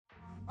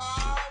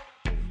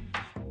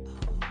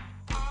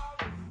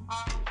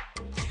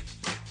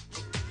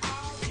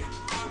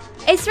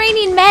It's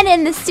raining men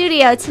in the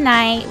studio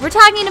tonight. We're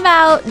talking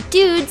about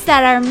dudes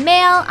that are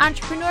male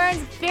entrepreneurs.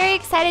 Very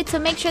excited, so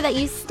make sure that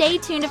you stay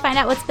tuned to find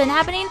out what's been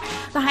happening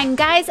behind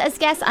Guys as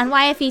Guests on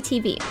YFE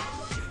TV.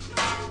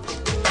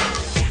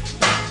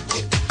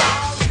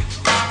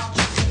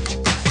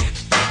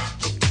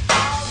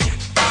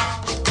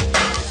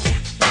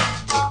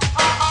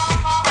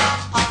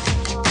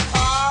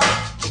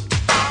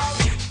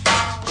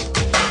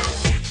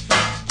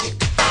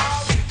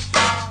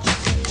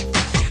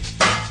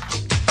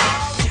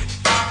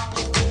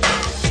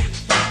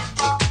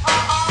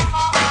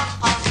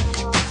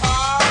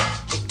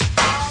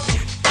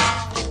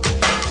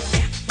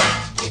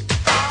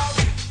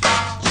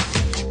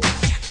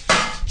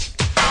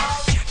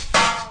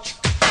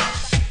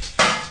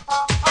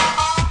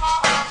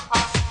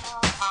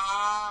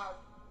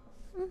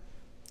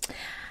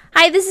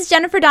 Hi, this is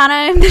Jennifer Donna.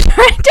 I'm the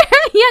director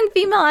of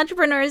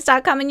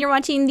YoungFemaleEntrepreneurs.com, and you're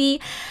watching the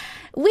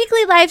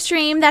weekly live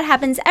stream that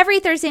happens every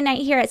Thursday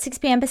night here at 6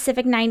 p.m.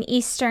 Pacific, 9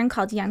 Eastern,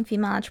 called Young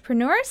Female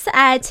Entrepreneurs.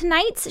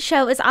 Tonight's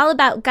show is all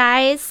about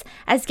guys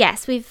as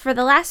guests. For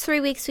the last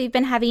 3 weeks, we've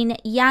been having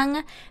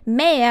young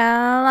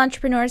male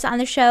entrepreneurs on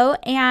the show,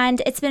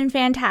 and it's been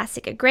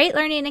fantastic. A great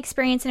learning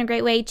experience and a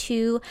great way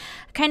to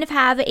kind of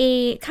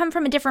come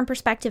from a different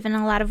perspective in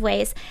a lot of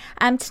ways.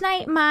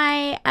 Tonight,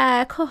 my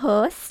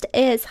co-host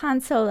is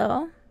Han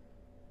Solo.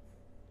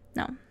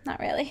 No, not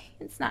really.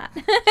 It's not.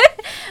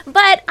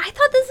 But I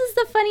thought this was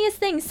the funniest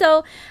thing.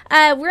 So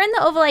we're in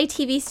the Oval Eye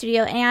TV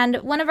studio, and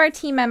one of our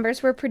team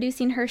members, we're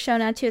producing her show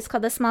now too. It's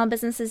called the Small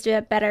Businesses Do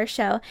It Better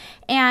show.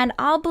 And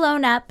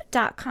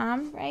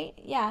allblownup.com, right?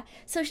 Yeah.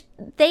 So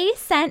they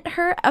sent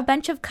her a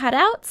bunch of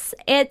cutouts.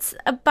 It's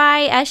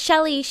by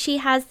Shelly. She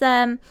has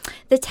the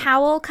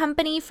towel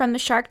company from the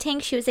Shark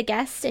Tank. She was a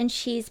guest, and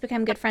she's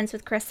become good friends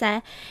with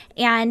Carissa.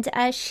 And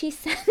she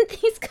sent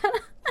these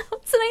cutouts.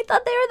 And I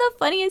thought they were the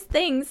funniest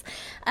things.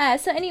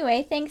 So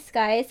anyway, thanks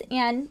guys,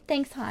 and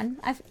thanks Han.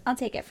 I'll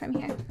take it from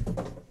here.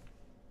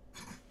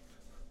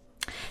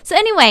 So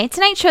anyway,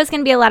 tonight's show is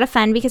going to be a lot of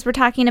fun because we're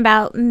talking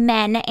about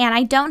men, and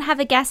I don't have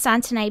a guest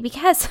on tonight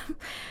because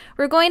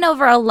we're going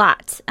over a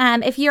lot.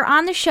 If you're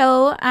on the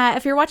show,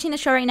 if you're watching the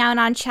show right now and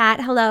on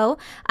chat, hello,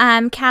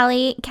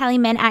 Callie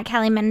Min at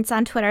Callie Min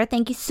on Twitter.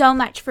 Thank you so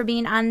much for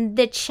being on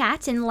the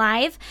chat and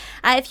live.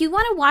 If you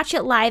want to watch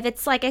it live,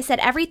 it's like I said,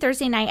 every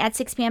Thursday night at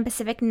 6 p.m.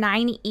 Pacific,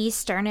 9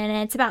 Eastern,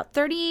 and it's about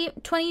 20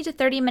 to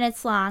 30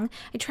 minutes long.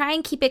 I try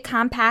and keep it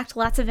compact,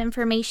 lots of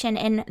information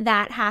in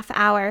that half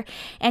hour,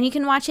 and you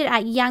can watch it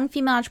at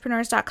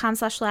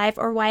youngfemaleentrepreneurs.com/live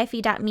or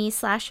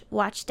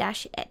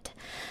yfe.me/watch-it.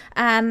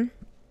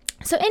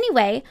 So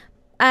anyway,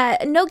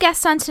 no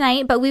guests on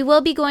tonight, but we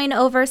will be going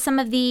over some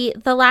of the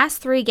last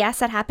 3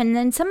 guests that happened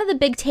and some of the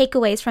big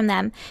takeaways from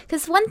them.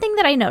 Because one thing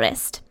that I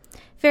noticed,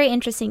 very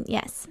interesting,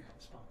 yes.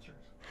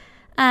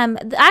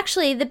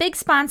 Actually, the big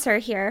sponsor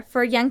here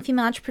for Young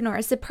Female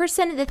Entrepreneurs, the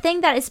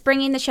thing that is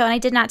bringing the show, and I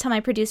did not tell my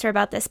producer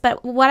about this,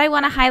 but what I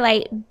want to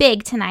highlight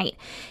big tonight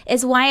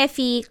is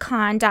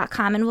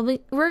YFEcon.com, and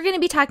we're going to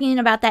be talking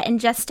about that in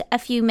just a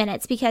few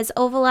minutes because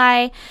Oval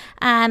Eye,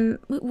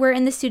 we're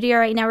in the studio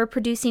right now, we're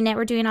producing it,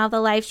 we're doing all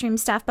the live stream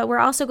stuff, but we're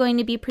also going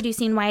to be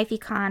producing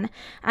YFEcon,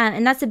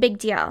 and that's a big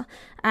deal.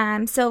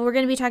 So we're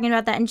going to be talking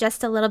about that in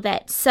just a little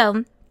bit.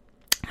 So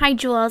hi,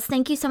 Jules.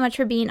 Thank you so much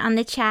for being on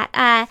the chat.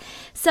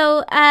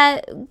 So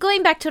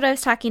going back to what I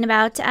was talking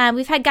about,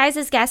 we've had guys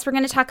as guests. We're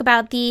going to talk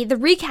about the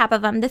recap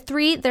of them.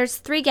 There's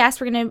 3 guests.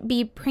 We're going to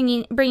be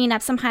bringing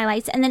up some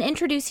highlights and then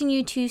introducing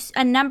you to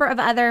a number of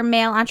other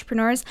male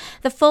entrepreneurs.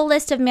 The full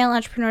list of male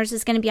entrepreneurs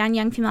is going to be on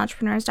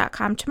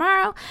youngfemaleentrepreneurs.com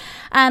tomorrow.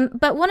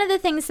 But one of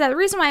the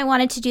reason why I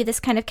wanted to do this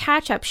kind of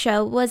catch-up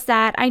show was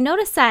that I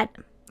noticed that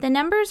the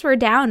numbers were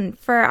down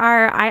for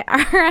our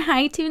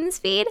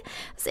iTunes feed.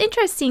 It's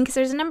interesting because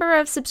there's a number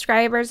of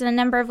subscribers and a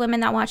number of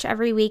women that watch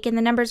every week, and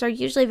the numbers are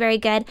usually very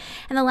good.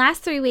 And the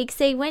last 3 weeks,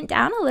 they went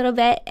down a little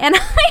bit. And I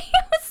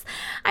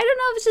don't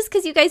know if it's just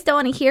because you guys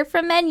don't want to hear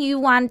from men.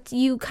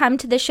 You come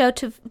to the show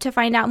to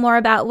find out more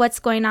about what's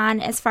going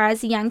on as far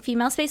as the young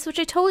female space, which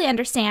I totally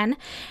understand.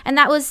 And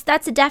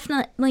that's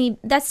definitely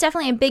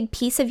a big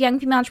piece of Young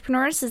Female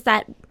Entrepreneurs is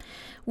that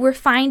we're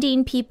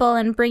finding people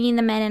and bringing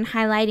them in and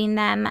highlighting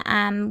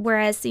them,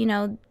 whereas,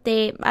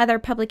 other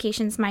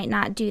publications might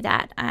not do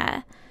that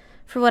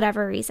for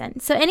whatever reason.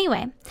 So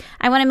anyway,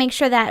 I want to make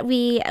sure that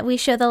we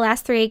show the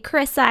last 3.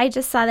 Carissa, I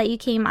just saw that you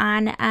came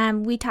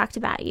on. We talked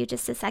about you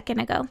just a second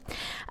ago.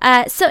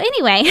 So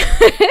anyway,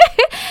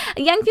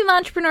 Young Female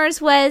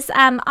Entrepreneurs was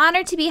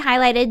honored to be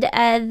highlighted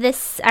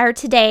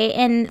today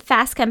in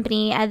Fast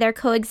Company, their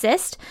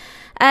Coexist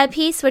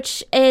piece,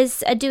 which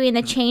is doing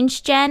the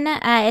Change Gen.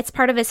 It's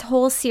part of his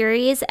whole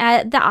series.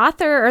 The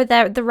author or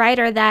the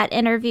writer that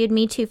interviewed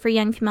me too for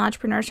Young Female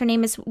Entrepreneurs, her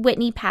name is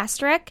Whitney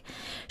Pastrick.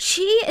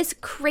 She is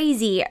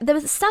crazy.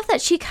 The stuff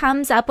that she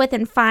comes up with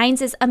and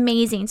finds is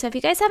amazing. So if you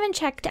guys haven't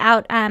checked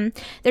out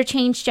their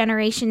Change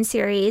Generation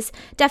series,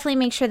 definitely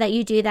make sure that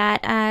you do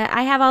that.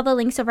 I have all the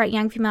links over at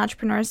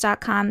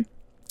youngfemaleentrepreneurs.com.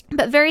 But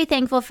but very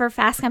thankful for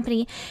Fast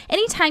Company.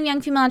 Anytime Young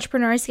Female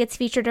Entrepreneurs gets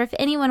featured, or if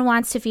anyone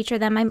wants to feature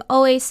them, I'm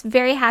always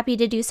very happy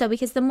to do so,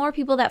 because the more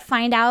people that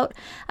find out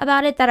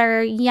about it that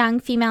are young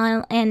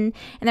female in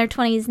their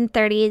 20s and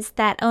 30s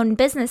that own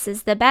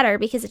businesses, the better,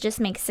 because it just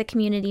makes the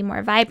community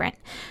more vibrant.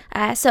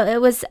 So it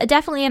was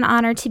definitely an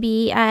honor to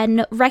be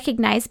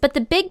recognized. But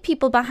the big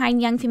people behind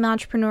Young Female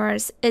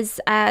Entrepreneurs is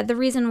the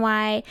reason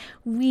why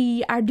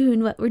we are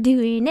doing what we're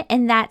doing,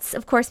 and that's,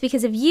 of course,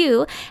 because of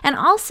you, and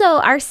also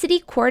our city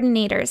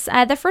coordinators.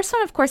 The first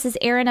one, of course, is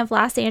Erin of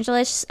Los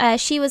Angeles.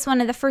 She was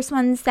one of the first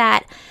ones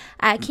that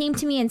came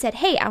to me and said,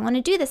 hey, I want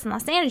to do this in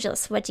Los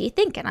Angeles. What do you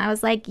think? And I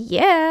was like,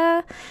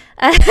 yeah.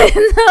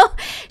 So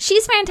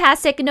she's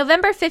fantastic.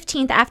 November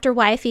 15th, after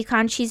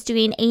YFECon, she's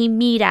doing a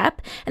meetup.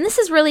 And this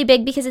is really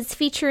big because it's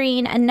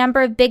featuring a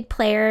number of big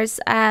players.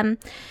 All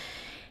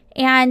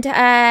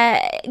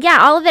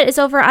of it is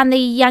over on the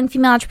Young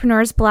Female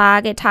Entrepreneurs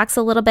blog. It talks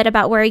a little bit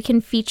about where you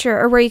can feature,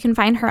 or where you can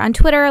find her on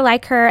Twitter,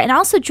 like her, and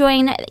also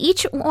join.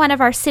 Each one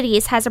of our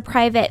cities has a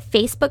private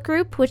Facebook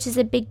group, which is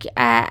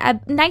a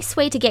nice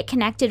way to get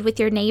connected with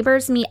your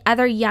neighbors, meet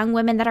other young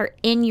women that are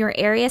in your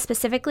area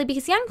specifically,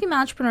 because Young Female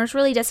Entrepreneurs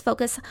really does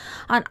focus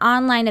on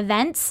online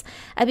events,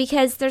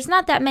 because there's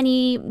not that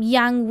many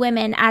young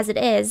women as it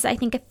is. I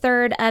think a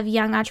third of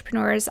young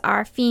entrepreneurs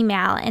are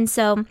female, and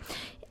so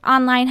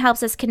online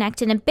helps us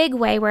connect in a big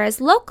way, whereas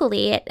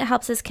locally it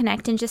helps us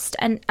connect in just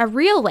a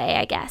real way,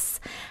 I guess.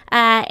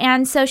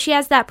 And so she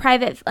has that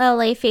private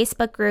LA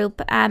Facebook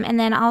group, and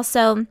then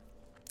also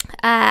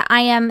I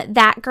Am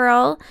That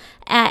Girl.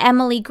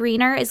 Emily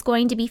Greener is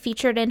going to be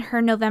featured in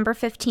her November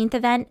 15th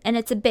event, and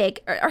it's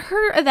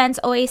her events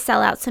always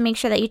sell out, so make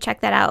sure that you check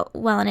that out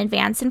well in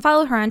advance, and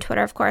follow her on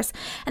Twitter, of course.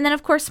 And then,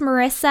 of course,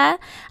 Marissa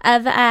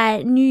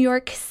of New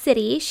York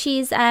City.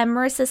 She's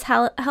Marissa's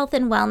Health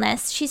and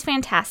Wellness. She's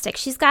fantastic.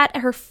 She's got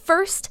her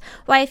first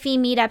YFE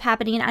meetup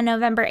happening on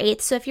November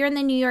 8th, so if you're in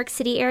the New York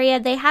City area,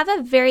 they have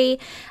a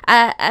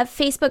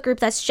Facebook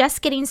group that's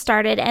just getting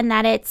started, and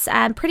that it's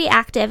pretty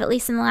active, at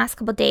least in the last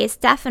couple days,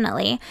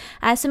 definitely.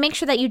 So make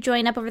sure that you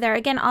join up over there.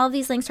 Again, all of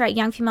these links are at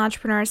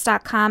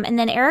youngfemaleentrepreneurs.com. And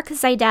then Erica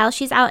Seidel,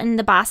 she's out in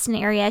the Boston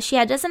area. She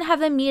doesn't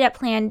have a meetup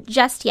plan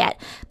just yet,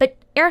 but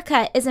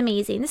Erica is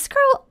amazing. This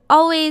girl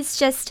always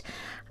just,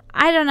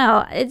 I don't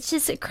know,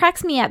 it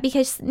cracks me up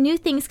because new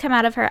things come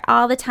out of her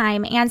all the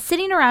time. And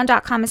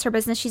sittingaround.com is her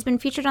business. She's been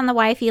featured on the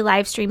YFE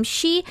live stream.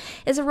 She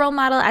is a role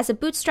model as a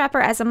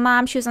bootstrapper, as a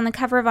mom. She was on the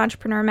cover of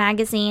Entrepreneur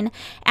magazine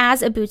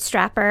as a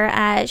bootstrapper.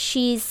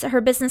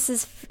 Her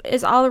business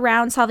is all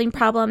around solving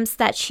problems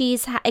that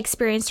she's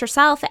experienced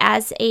herself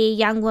as a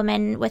young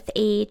woman with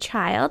a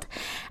child.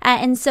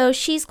 And so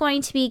she's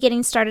going to be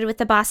getting started with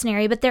the Boston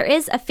area, but there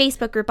is a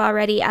Facebook group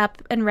already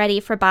up and ready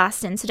for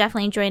Boston. So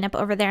definitely join up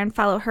over there and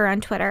follow her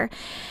on Twitter.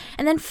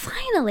 And then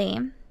finally,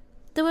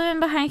 the women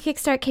behind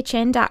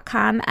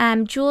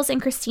KickstartKitchen.com, Jules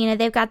and Christina,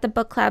 they've got the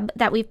book club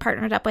that we've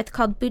partnered up with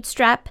called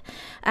Bootstrap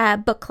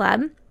Book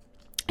Club.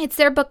 It's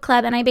their book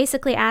club, and I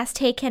basically asked,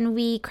 hey, can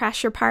we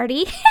crash your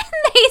party?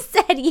 And they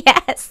said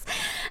yes.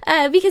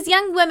 Because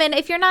young women,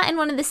 if you're not in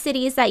one of the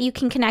cities that you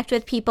can connect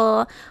with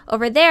people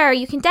over there,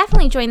 you can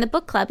definitely join the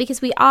book club,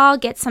 because we all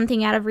get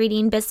something out of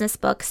reading business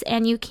books,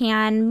 and you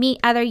can meet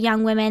other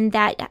young women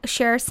that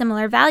share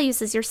similar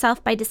values as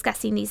yourself by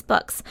discussing these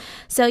books.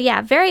 So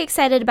yeah, very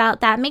excited about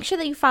that. Make sure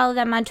that you follow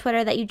them on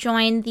Twitter, that you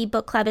join the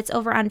book club. It's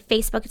over on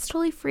Facebook. It's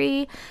totally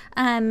free.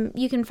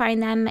 You can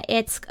find them.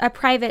 It's a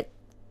private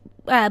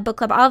book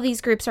club. All of these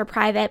groups are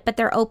private, but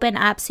they're open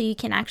up, so you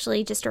can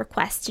actually just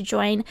request to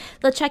join.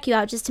 They'll check you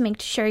out just to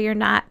make sure you're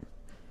not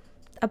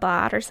a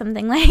bot or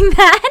something like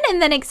that,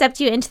 and then accept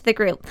you into the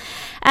group.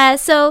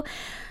 So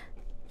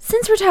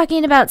since we're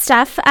talking about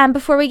stuff,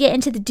 before we get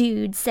into the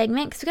dude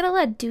segment, because we got a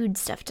lot of dude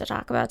stuff to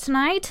talk about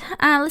tonight,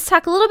 let's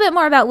talk a little bit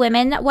more about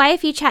women.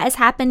 YFE Chat is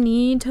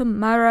happening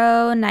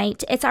tomorrow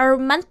night. It's our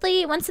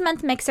monthly,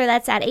 once-a-month mixer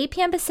that's at 8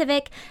 p.m.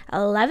 Pacific,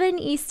 11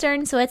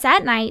 Eastern, so it's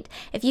at night.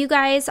 If you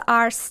guys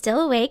are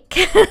still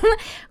awake,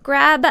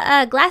 grab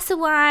a glass of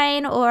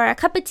wine or a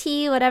cup of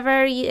tea,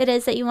 whatever it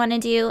is that you want to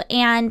do,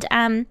 and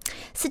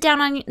sit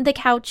down on the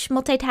couch,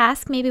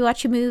 multitask, maybe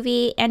watch a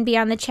movie, and be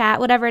on the chat,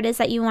 whatever it is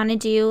that you want to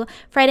do.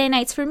 Friday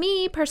nights for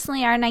me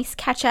personally are a nice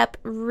catch-up,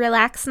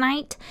 relax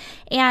night.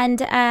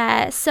 And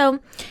so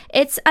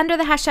it's under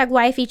the hashtag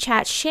YFE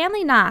Chat.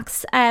 Shanley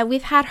Knox,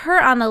 we've had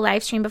her on the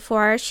live stream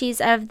before.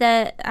 She's of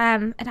the,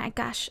 I'm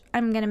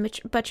going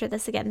to butcher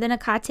this again, the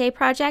Nakate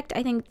Project.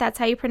 I think that's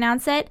how you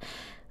pronounce it.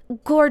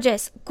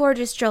 Gorgeous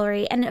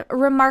jewelry and a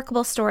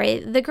remarkable story.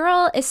 The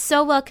girl is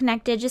so well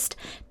connected, just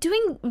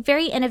doing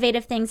very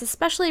innovative things,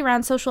 especially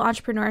around social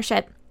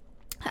entrepreneurship.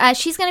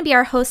 She's going to be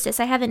our hostess.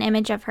 I have an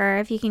image of her,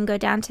 if you can go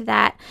down to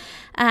that.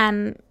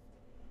 Yeah,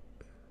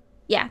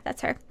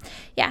 that's her.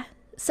 Yeah.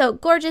 So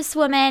gorgeous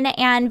woman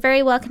and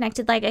very well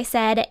connected, like I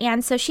said.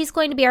 And so she's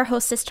going to be our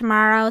hostess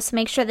tomorrow. So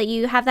make sure that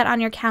you have that on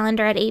your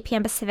calendar at 8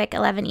 p.m. Pacific,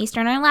 11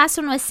 Eastern. Our last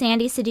one was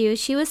Sandy Sadu.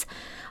 She was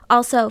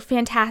also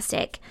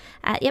fantastic.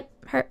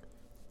 Her.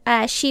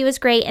 she was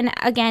great. And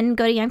again,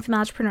 go to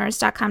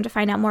youngfemaleentrepreneurs.com to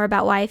find out more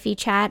about YFE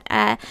Chat.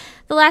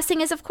 The last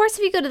thing is, of course,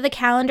 if you go to the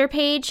calendar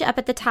page up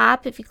at the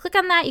top, if you click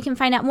on that, you can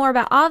find out more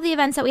about all of the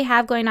events that we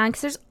have going on,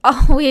 because there's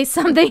always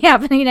something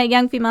happening at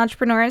Young Female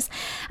Entrepreneurs.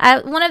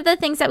 One of the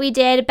things that we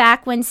did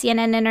back when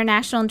CNN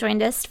International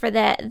joined us for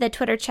the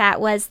Twitter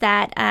chat was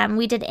that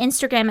we did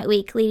Instagram at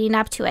Week leading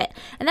up to it.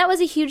 And that was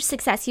a huge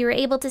success. You were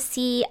able to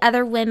see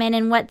other women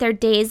and what their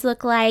days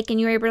look like, and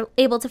you were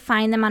able to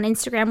find them on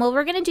Instagram. Well,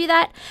 we're going to do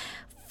that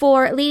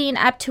for leading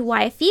up to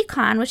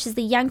YFECon, which is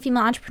the Young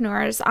Female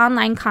Entrepreneurs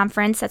online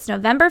conference. That's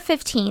November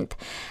 15th.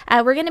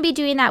 We're going to be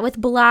doing that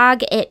with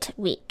Blog It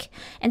Week.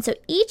 And so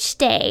each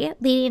day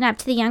leading up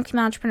to the Young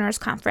Female Entrepreneurs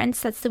Conference,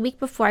 that's the week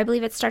before, I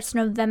believe it starts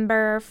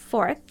November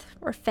 4th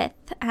or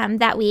 5th,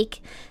 that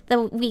week,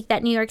 the week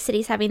that New York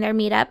City is having their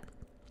meetup.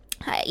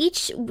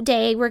 Each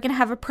day we're going to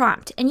have a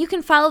prompt, and you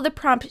can follow the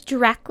prompt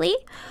directly,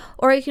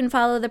 or you can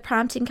follow the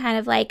prompt in kind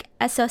of like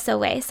a so-so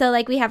way. So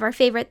like we have our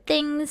favorite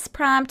things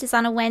prompt is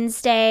on a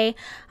Wednesday.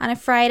 On a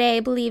Friday,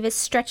 I believe, is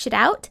stretch it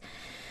out.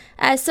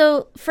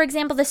 So, for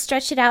example, the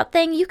stretch it out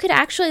thing, you could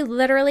actually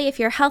literally, if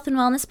you're a health and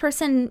wellness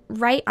person,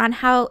 write on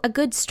how a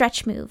good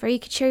stretch move, or you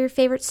could share your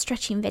favorite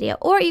stretching video,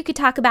 or you could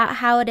talk about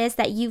how it is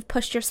that you've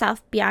pushed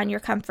yourself beyond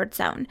your comfort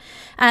zone.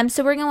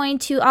 So we're going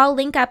to all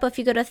link up. If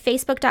you go to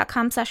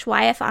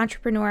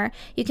facebook.com/YFentrepreneur,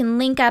 you can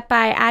link up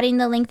by adding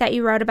the link that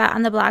you wrote about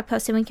on the blog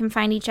post, and we can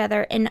find each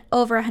other in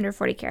over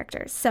 140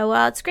 characters. So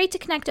while it's great to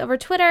connect over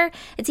Twitter,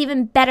 it's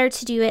even better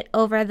to do it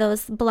over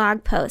those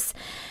blog posts.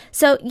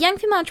 So Young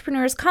Female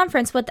Entrepreneurs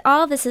Conference, what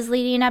all of this is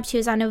leading up to,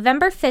 is on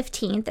November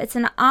 15th. It's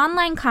an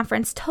online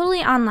conference, totally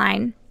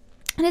online.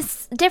 And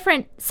it's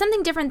different,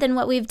 something different than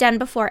what we've done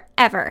before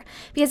ever,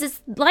 because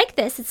it's like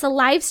this. It's a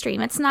live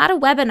stream. It's not a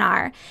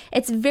webinar.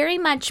 It's very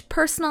much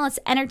personal. It's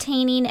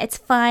entertaining. It's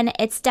fun.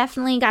 It's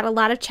definitely got a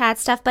lot of chat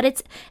stuff, but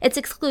it's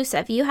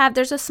exclusive.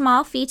 There's a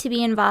small fee to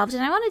be involved,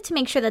 and I wanted to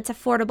make sure that's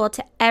affordable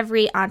to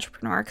every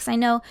entrepreneur, because I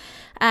know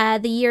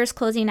the year's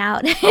closing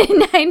out,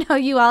 and I know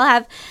you all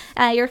have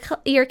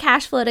your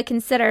cash flow to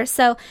consider.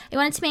 So I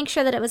wanted to make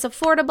sure that it was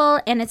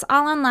affordable, and it's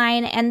all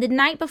online. And the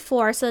night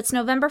before, so it's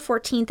November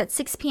 14th at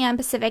 6 p.m.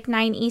 Pacific,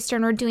 9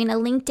 Eastern, we're doing a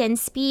LinkedIn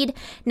speed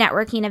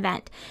networking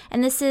event.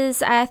 And this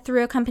is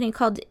through a company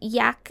called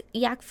Yak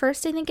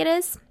First, I think it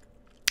is.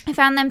 I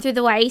found them through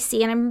the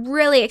YEC, and I'm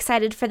really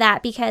excited for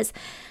that, because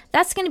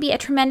that's going to be a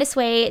tremendous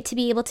way to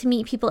be able to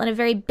meet people in a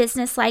very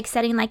business-like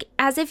setting, like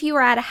as if you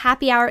were at a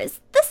happy hour.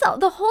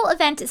 The whole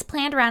event is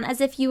planned around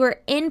as if you were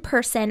in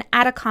person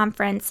at a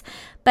conference,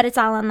 but it's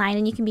all online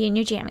and you can be in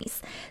your jammies.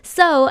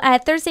 So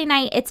Thursday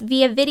night, it's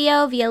via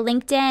video, via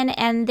LinkedIn,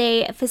 and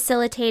they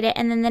facilitate it.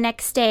 And then the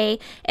next day,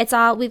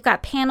 we've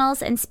got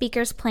panels and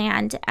speakers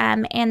planned.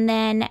 And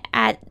then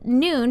at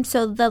noon,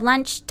 so the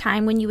lunch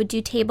time when you would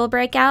do table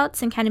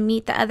breakouts and kind of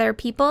meet the other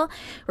people,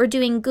 we're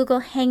doing Google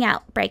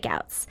Hangout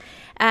breakouts.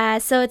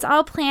 So it's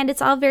all planned.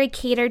 It's all very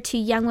catered to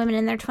young women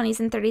in their 20s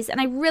and 30s. And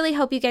I really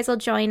hope you guys will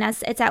join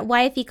us. It's at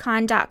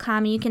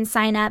yfecon.com, and you can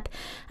sign up.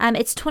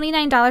 It's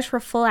 $29 for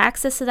full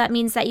access, so that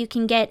means that you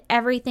can get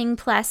everything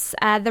plus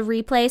the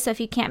replay. So if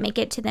you can't make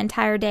it to the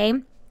entire day,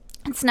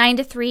 it's 9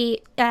 to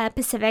 3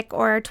 Pacific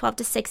or 12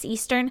 to 6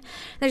 Eastern.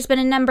 There's been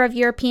a number of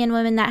European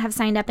women that have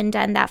signed up and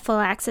done that full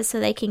access, so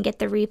they can get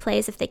the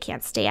replays if they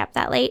can't stay up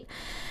that late.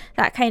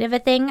 That kind of a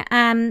thing.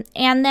 And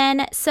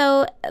then,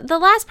 so the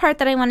last part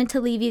that I wanted to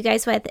leave you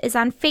guys with is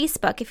on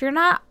Facebook. If you're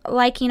not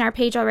liking our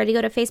page already,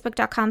 go to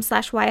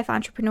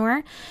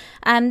facebook.com/YFentrepreneur.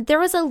 There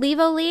was a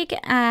Levo League.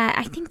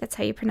 I think that's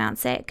how you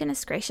pronounce it.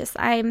 Goodness gracious.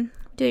 I'm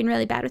doing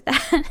really bad with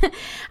that.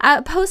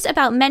 Post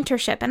about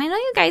mentorship. And I know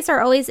you guys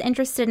are always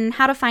interested in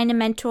how to find a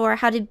mentor,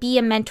 how to be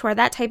a mentor,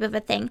 that type of a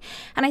thing.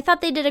 And I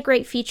thought they did a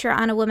great feature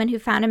on a woman who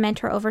found a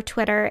mentor over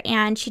Twitter.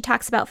 And she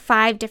talks about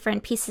 5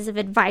 different pieces of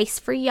advice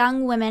for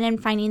young women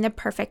and finding the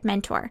perfect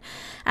mentor.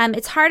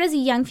 It's hard as a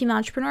young female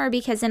entrepreneur,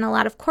 because in a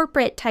lot of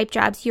corporate type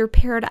jobs, you're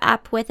paired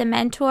up with a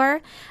mentor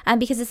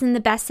because it's in the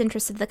best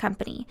interest of the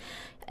company.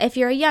 If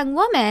you're a young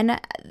woman,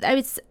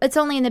 it's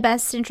only in the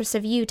best interest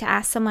of you to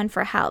ask someone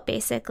for help,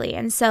 basically.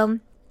 And so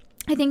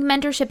I think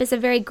mentorship is a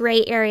very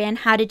gray area in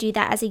how to do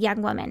that as a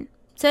young woman.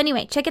 So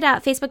anyway, check it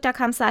out,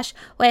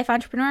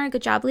 facebook.com/YFentrepreneur.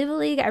 Good job, Levo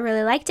League. I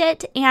really liked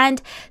it.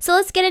 And so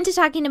let's get into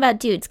talking about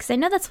dudes, because I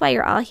know that's why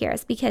you're all here,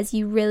 is because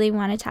you really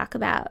want to talk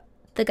about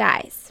the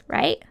guys,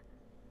 right?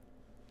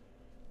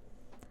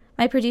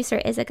 My producer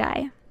is a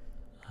guy.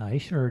 I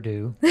sure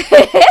do.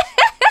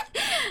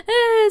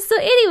 So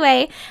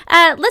anyway,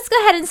 let's go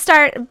ahead and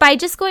start by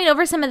just going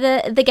over some of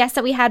the guests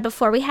that we had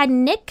before. We had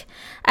Nick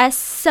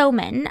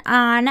Soman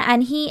on,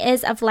 and he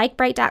is of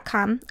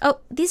Likebright.com. Oh,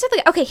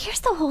 okay,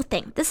 here's the whole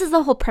thing. This is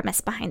the whole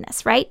premise behind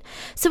this, right?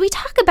 So we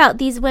talk about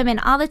these women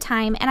all the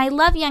time, and I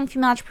love young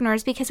female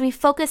entrepreneurs because we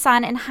focus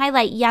on and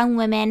highlight young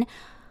women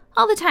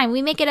all the time.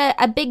 We make it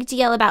a big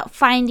deal about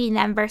finding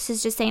them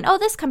versus just saying, oh,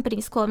 this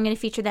company's cool, I'm going to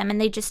feature them,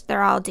 and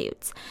they're all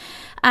dudes.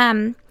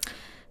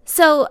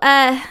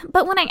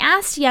 But when I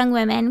asked young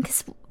women,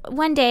 because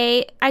one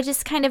day I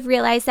just kind of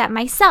realized that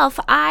myself,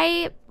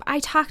 I I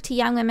talk to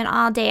young women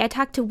all day. I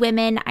talk to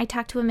women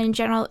in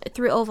general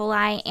through Oval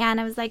Eye. And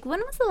I was like, when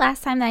was the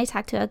last time that I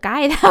talked to a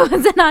guy that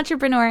was an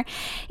entrepreneur?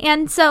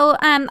 And so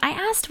I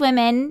asked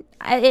women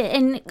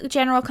in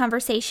general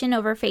conversation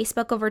over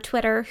Facebook, over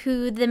Twitter,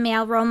 who the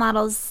male role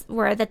models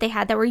were that they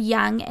had that were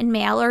young and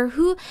male, or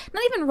who,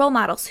 not even role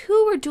models,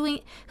 who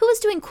was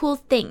doing cool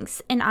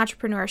things in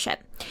entrepreneurship.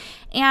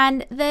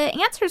 And the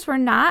answers were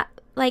not,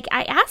 like,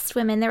 I asked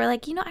women, they were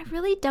like, I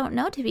really don't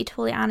know, to be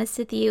totally honest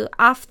with you,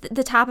 off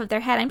the top of their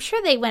head. I'm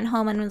sure they went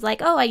home and was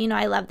like, oh,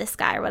 I love this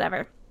guy or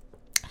whatever.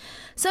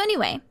 So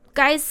anyway,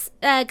 Guys'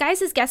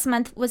 Guest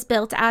Month was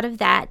built out of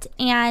that.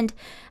 And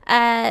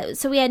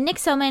so we had Nick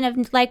Soman of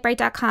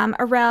LikeBright.com,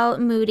 Arel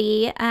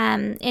Moody,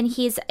 and I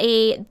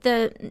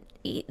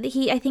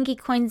think he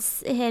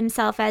coins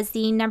himself as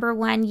the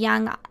 #1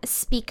 young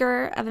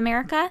speaker of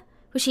America,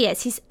 which he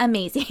is. He's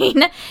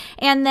amazing.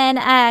 And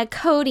then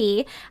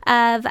Cody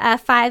of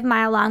 5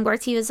 Mile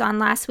Longboards, he was on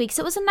last week.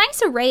 So it was a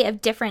nice array of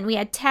different, we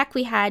had tech,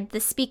 we had the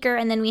speaker,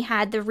 and then we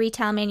had the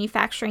retail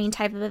manufacturing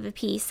type of a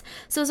piece.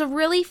 So it was a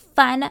really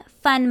fun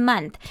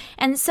month.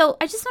 And so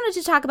I just wanted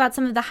to talk about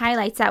some of the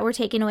highlights that were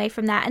taken away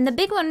from that. And the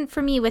big one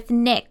for me with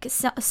Nick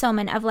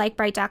Soman of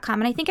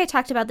LikeBright.com, and I think I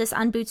talked about this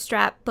on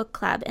Bootstrap Book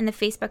Club in the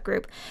Facebook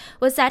group,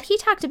 was that he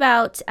talked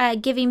about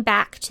giving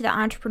back to the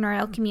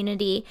entrepreneurial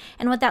community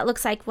and what that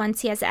looks like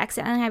once he has an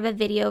exit. And I have a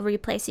video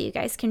replay so you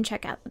guys can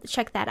check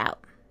that out.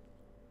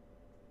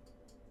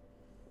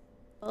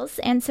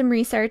 And some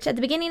research. At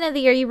the beginning of the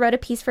year, you wrote a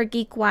piece for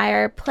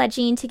GeekWire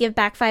pledging to give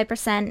back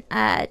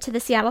 5% to the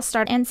Seattle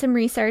startup. And some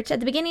research.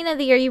 At the beginning of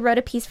the year, you wrote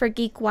a piece for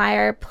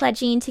GeekWire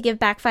pledging to give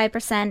back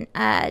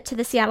 5% to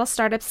the Seattle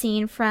startup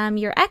scene from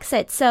your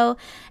exit. So,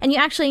 and you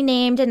actually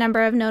named a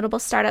number of notable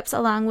startups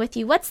along with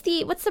you. What's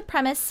the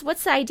premise?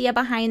 What's the idea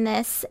behind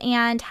this?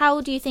 And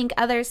how do you think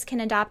others can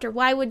adopt, or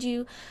why would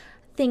you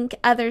think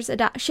others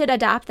should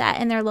adopt that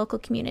in their local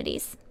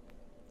communities?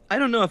 I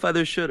don't know if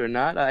others should or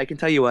not. I can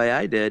tell you why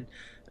I did.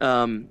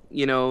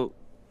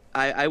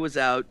 I was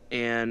out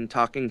and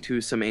talking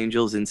to some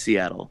angels in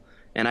Seattle,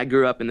 and I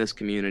grew up in this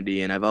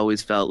community, and I've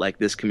always felt like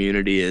this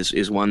community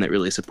is one that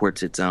really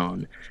supports its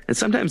own, and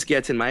sometimes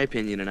gets, in my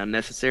opinion, an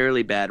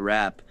unnecessarily bad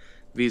rap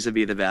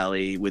vis-a-vis the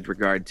Valley with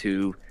regard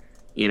to,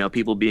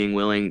 people being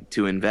willing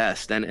to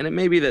invest. And it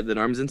may be that the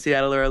norms in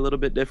Seattle are a little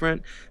bit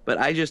different, but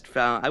I just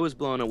found I was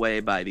blown away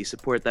by the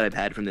support that I've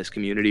had from this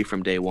community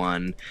from day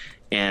one.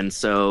 And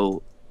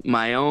so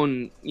my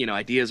own,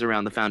 ideas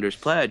around the Founders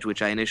Pledge,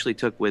 which I initially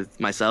took with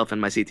myself and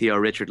my CTO,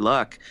 Richard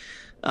Luck,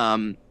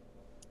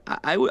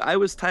 I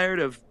was tired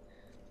of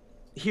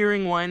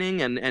hearing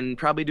whining and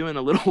probably doing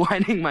a little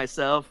whining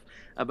myself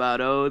about,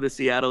 the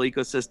Seattle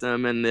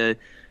ecosystem and the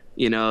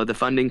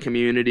funding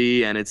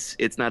community, and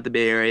it's not the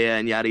Bay Area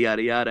and yada,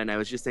 yada, yada. And I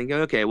was just thinking,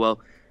 okay,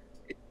 well,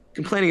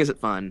 complaining isn't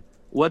fun.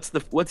 What's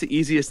the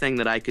easiest thing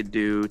that I could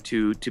do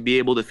to be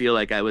able to feel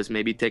like I was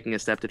maybe taking a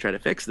step to try to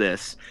fix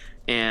this?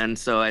 And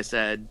so I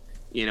said,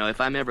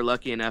 if I'm ever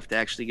lucky enough to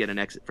actually get an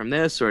exit from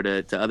this, or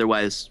to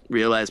otherwise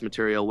realize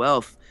material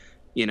wealth,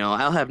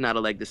 I'll have not a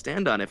leg to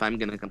stand on if I'm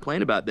going to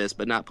complain about this,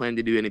 but not plan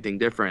to do anything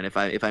different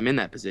if I'm in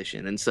that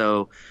position. And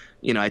so,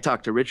 I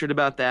talked to Richard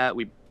about that.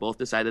 We both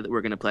decided that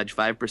we're going to pledge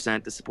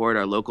 5% to support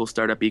our local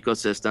startup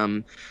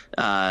ecosystem,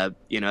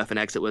 if an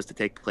exit was to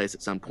take place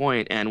at some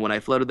point. And when I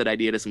floated that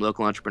idea to some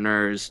local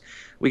entrepreneurs,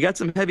 we got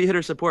some heavy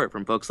hitter support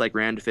from folks like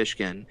Rand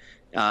Fishkin.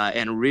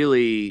 And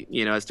really,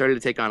 it started to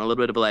take on a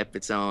little bit of a life of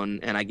its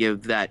own. And I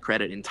give that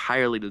credit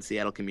entirely to the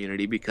Seattle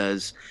community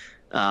because,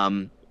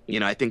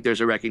 I think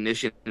there's a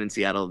recognition in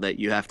Seattle that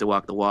you have to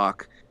walk the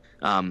walk.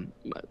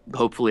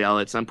 Hopefully I'll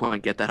at some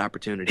point get that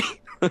opportunity.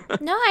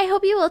 No, I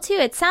hope you will too.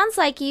 It sounds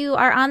like you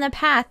are on the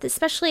path,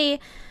 especially.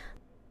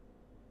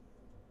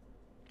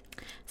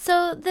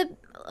 So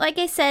like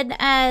I said,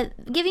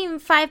 giving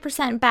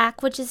 5%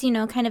 back, which is,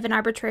 kind of an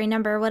arbitrary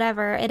number,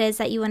 whatever it is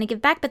that you want to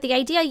give back. But the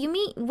idea, you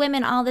meet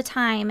women all the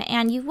time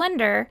and you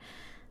wonder,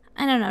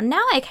 I don't know,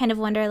 now I kind of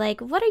wonder,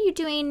 like, what are you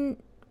doing?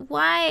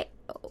 Why?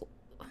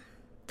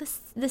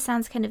 This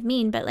sounds kind of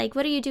mean, but like,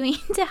 what are you doing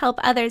to help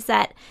others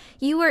that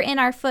you were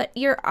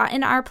you're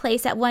in our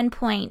place at one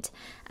point?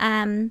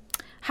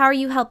 How are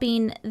you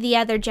helping the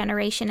other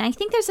generation? I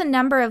think there's a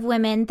number of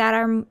women that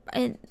are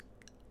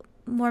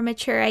more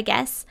mature, I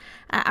guess.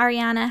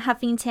 Ariana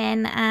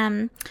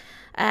Huffington,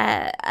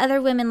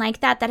 other women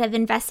like that have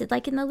invested,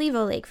 like in the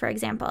Levo League, for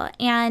example.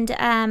 And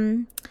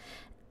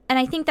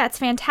I think that's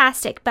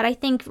fantastic. But I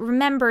think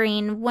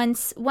remembering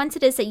once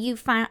it is that you've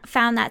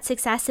found that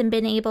success and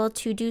been able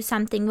to do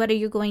something, what are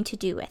you going to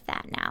do with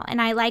that now? And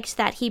I liked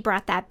that he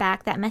brought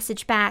that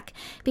message back,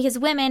 because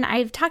women,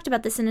 I've talked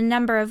about this in a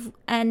number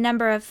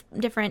of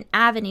different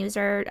avenues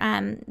or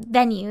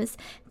venues,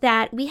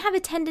 that we have a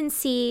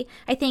tendency,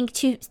 I think,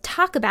 to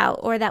talk about,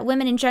 or that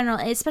women in general,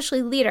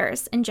 especially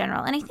leaders in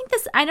general. And I think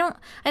this, I don't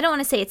want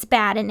to say it's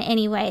bad in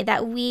any way,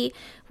 that we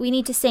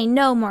need to say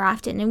no more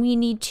often, and we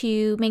need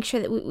to make sure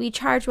that we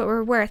charge what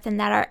we're worth, and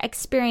that our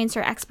experience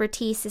or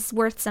expertise is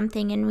worth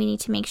something, and we need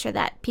to make sure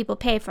that people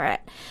pay for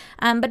it.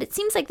 But it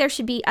seems like there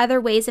should be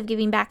other ways of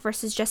giving back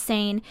versus just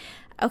saying,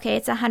 okay,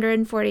 it's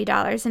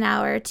 $140 an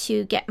hour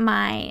to get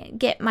my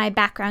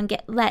background,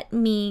 let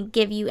me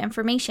give you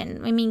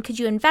information. I mean, could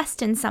you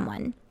invest in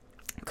someone?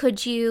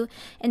 Could you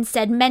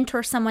instead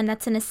mentor someone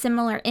that's in a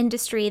similar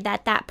industry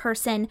that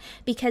person,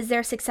 because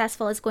they're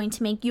successful, is going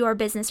to make your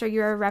business or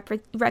your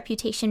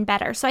reputation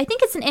better? So I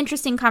think it's an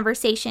interesting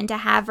conversation to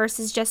have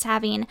versus just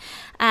having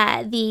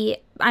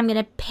I'm going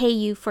to pay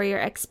you for your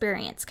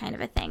experience kind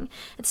of a thing.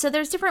 So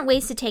there's different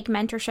ways to take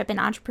mentorship and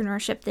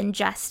entrepreneurship than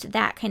just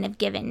that kind of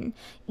given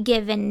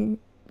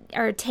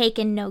or take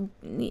and no.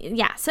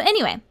 Yeah. So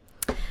anyway,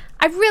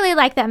 I really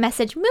like that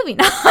message.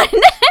 Moving on.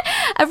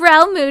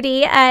 Rel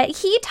Moody,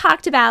 he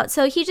talked about,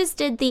 so he just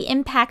did the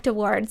Impact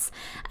Awards,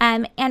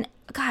 and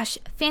gosh,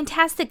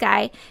 fantastic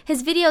guy.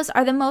 His videos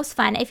are the most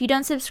fun. If you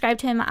don't subscribe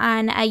to him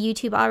on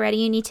YouTube already,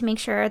 you need to make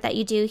sure that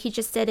you do. He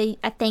just did a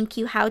thank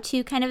you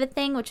how-to kind of a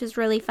thing, which was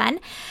really fun.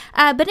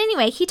 But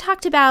anyway, he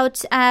talked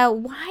about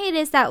why it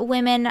is that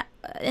women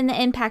in the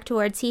Impact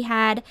Awards, he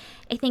had,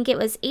 I think it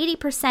was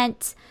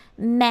 80%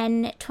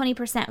 men,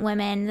 20%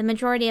 women. The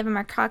majority of them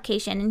are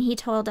Caucasian, and he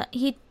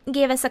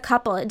gave us a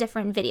couple of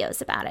different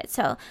videos about it.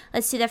 So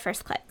let's do the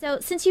first clip. So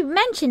since you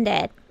mentioned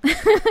it,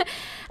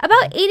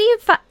 about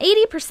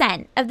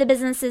 80% of the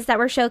businesses that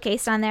were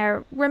showcased on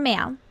there were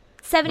male.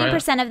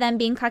 70% of them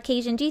being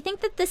Caucasian. Do you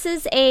think that this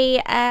is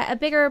a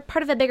bigger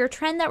part of a bigger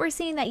trend that we're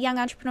seeing, that young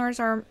entrepreneurs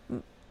are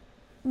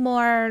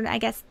more, I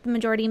guess, the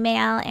majority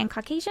male and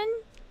Caucasian?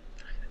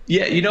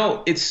 Yeah,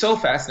 it's so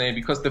fascinating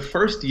because the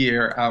first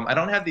year, I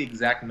don't have the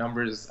exact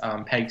numbers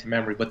pegged to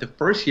memory, but the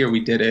first year we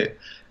did it,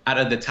 out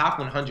of the top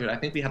 100, I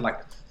think we had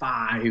like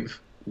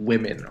 5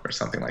 women or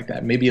something like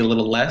that, maybe a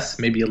little less,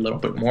 maybe a little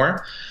bit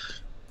more.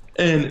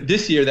 And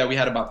this year that we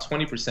had about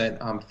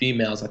 20%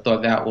 females, I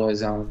thought that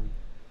was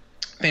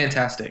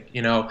fantastic.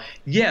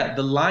 Yeah,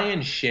 the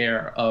lion's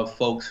share of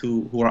folks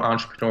who are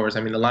entrepreneurs,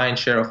 I mean, the lion's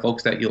share of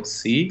folks that you'll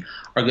see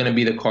are going to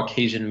be the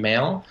Caucasian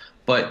male.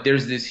 But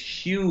there's this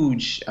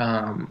huge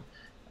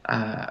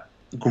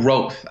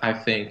growth, I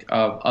think,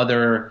 of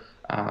other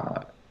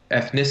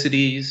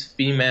ethnicities,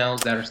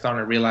 females that are starting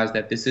to realize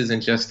that this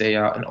isn't just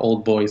an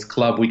old boys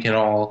club. We can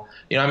all,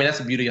 that's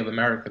the beauty of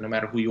America. No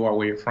matter who you are,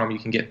 where you're from, you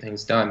can get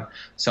things done.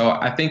 So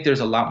I think there's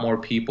a lot more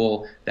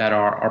people that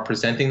are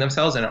presenting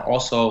themselves, and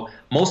also,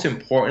 most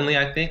importantly,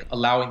 I think,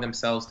 allowing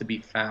themselves to be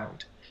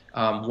found.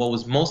 What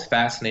was most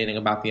fascinating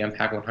about the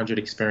Impact 100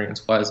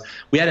 experience was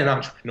we had an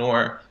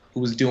entrepreneur who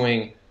was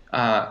doing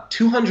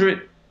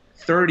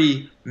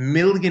 $230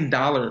 million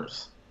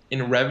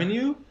in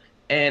revenue,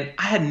 and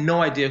I had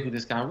no idea who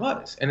this guy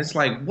was. And it's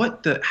like,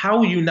 how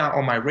are you not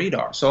on my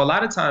radar? So a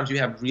lot of times you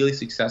have really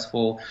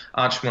successful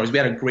entrepreneurs. We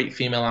had a great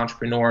female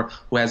entrepreneur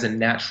who has a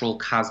natural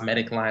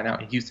cosmetic line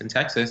out in Houston,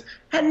 Texas.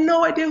 I had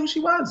no idea who she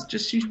was.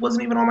 She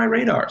wasn't even on my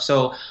radar.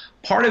 So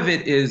part of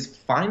it is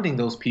finding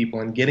those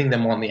people and getting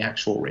them on the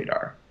actual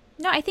radar.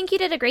 No, I think you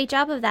did a great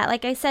job of that.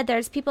 Like I said,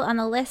 there's people on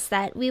the list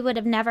that we would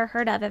have never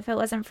heard of if it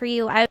wasn't for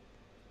you.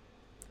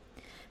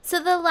 So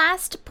the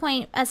last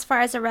point, as far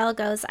as Rel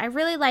goes, I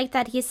really like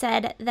that he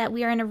said that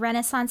we are in a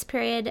renaissance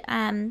period,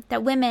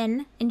 that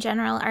women in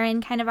general are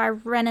in kind of our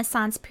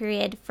renaissance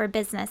period for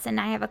business. And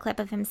I have a clip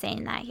of him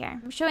saying that here.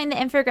 I'm showing the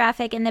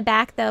infographic in the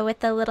back, though, with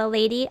the little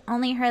lady.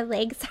 Only her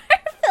legs are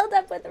filled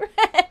up with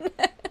red.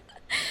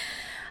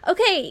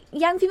 Okay,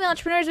 young female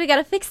entrepreneurs, we got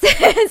to fix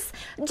this.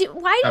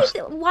 Why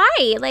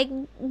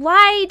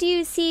do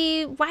you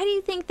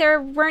think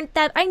there weren't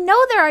that? I know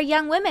there are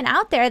young women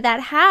out there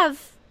that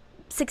have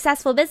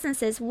successful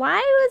businesses. Why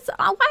is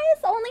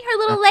only her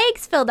little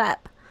legs filled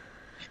up?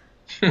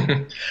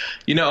 I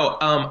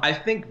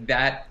think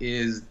that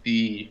is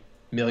the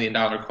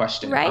 $1,000,000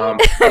 question. Right?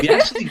 We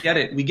actually get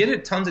it. We get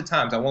it tons of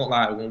times. I won't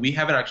lie. When we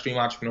have an Extreme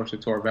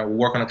Entrepreneurship Tour event, we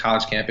work on a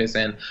college campus,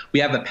 and we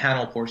have the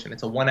panel portion.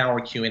 It's a 1-hour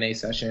Q&A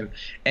session,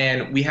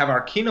 and we have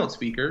our keynote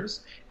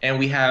speakers, and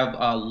we have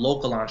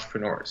local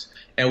entrepreneurs.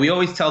 And we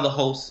always tell the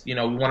hosts, we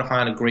want to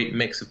find a great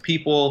mix of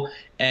people,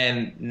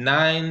 and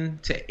 9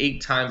 to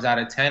 8 times out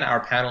of 10, our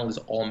panel is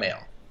all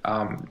male.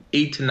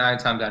 8 to 9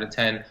 times out of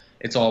 10,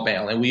 it's all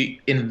male. And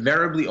we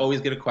invariably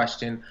always get a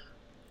question,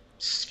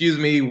 excuse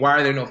me, why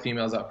are there no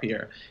females up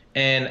here?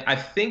 And I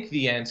think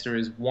the answer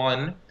is,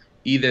 one,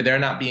 either they're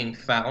not being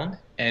found,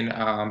 and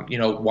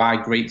why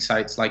great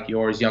sites like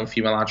yours, Young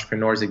Female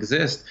Entrepreneurs,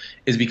 exist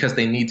is because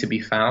they need to be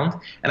found.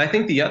 And I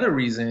think the other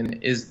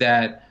reason is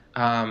that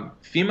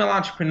female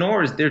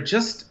entrepreneurs,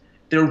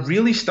 they're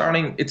really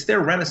starting, it's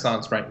their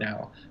renaissance right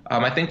now.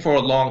 I think for a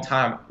long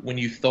time, when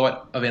you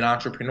thought of an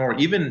entrepreneur,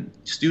 even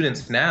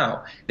students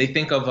now, they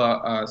think of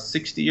a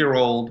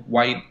 60-year-old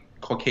white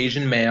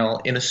Caucasian male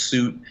in a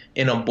suit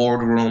in a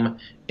boardroom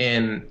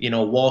in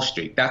Wall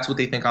Street. That's what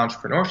they think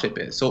entrepreneurship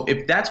is. So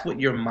if that's what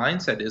your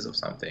mindset is of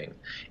something,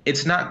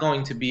 it's not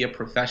going to be a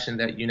profession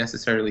that you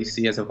necessarily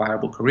see as a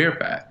viable career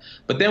path.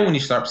 But then when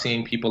you start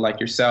seeing people like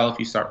yourself,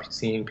 you start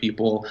seeing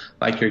people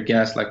like your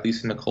guests, like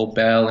Lisa Nicole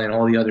Bell and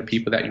all the other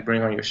people that you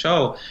bring on your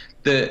show,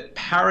 the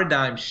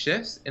paradigm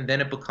shifts, and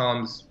then it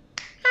becomes,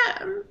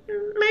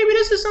 maybe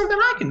this is something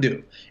I can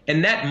do.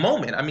 And that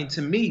moment, I mean,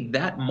 to me,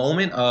 that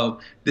moment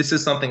of this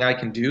is something I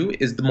can do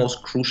is the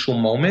most crucial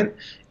moment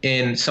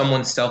in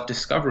someone's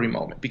self-discovery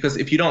moment. Because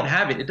if you don't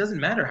have it, it doesn't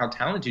matter how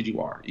talented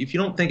you are. If you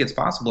don't think it's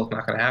possible, it's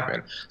not going to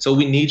happen. So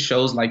we need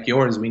shows like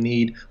yours. We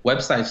need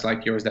websites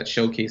like yours that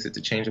showcase it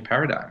to change the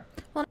paradigm.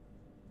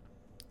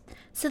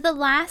 So the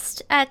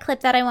last clip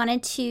that I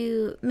wanted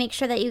to make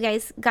sure that you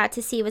guys got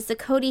to see was the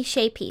Cody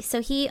Shea piece.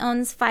 So he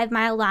owns 5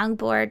 Mile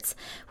Longboards,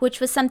 which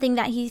was something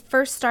that he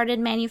first started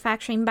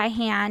manufacturing by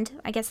hand.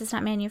 I guess it's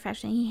not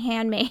manufacturing. He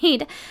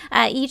handmade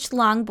each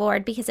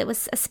longboard because it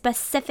was a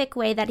specific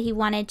way that he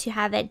wanted to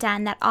have it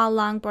done that all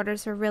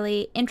longboarders were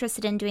really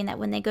interested in doing, that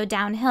when they go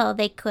downhill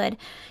they could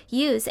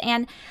use.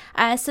 And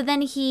so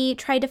then he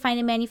tried to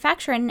find a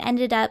manufacturer and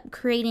ended up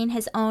creating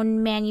his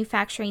own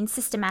manufacturing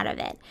system out of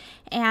it.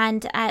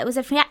 And it was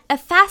a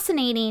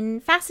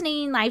fascinating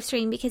live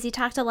stream because he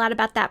talked a lot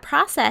about that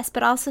process,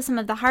 but also some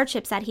of the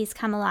hardships that he's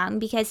come along,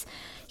 because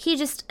he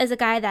just is a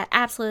guy that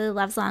absolutely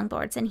loves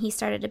longboards, and he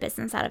started a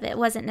business out of it. It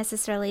wasn't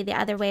necessarily the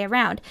other way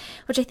around,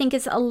 which I think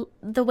is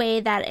the way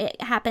that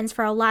it happens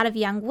for a lot of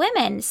young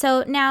women.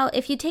 So now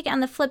if you take it on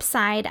the flip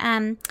side,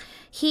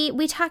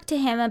 we talked to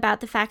him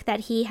about the fact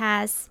that he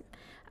has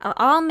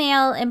all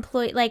male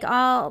employee, like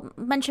all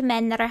bunch of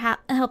men that are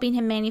helping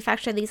him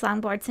manufacture these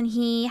longboards, and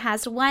he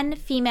has one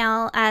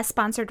female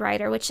sponsored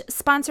rider, which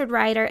sponsored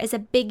rider is a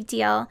big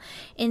deal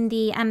in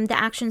the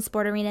action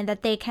sport arena,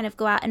 that they kind of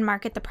go out and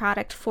market the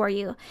product for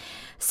you.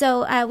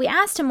 So we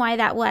asked him why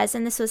that was,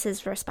 and this was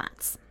his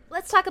response.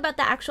 Let's talk about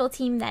the actual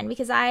team then,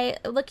 because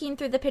looking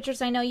through the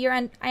pictures, I know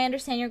I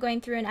understand you're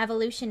going through an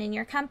evolution in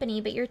your company,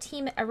 but your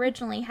team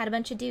originally had a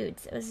bunch of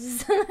dudes. It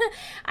was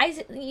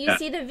you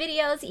see the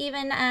videos,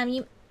 even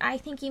I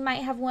think you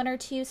might have 1 or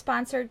 2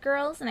 sponsored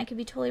girls, and I could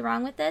be totally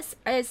wrong with this.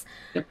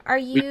 Are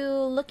you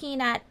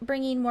looking at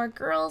bringing more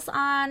girls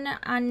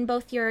on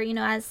both your,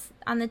 as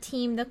on the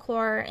team, the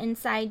core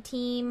inside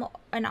team,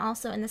 and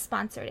also in the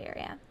sponsored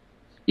area?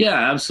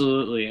 Yeah,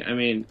 absolutely. I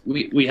mean,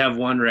 we have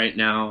one right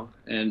now,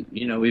 and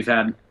we've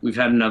had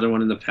another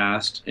one in the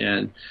past,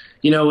 and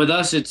with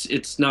us,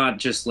 it's not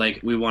just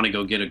like we want to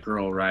go get a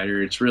girl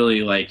rider. It's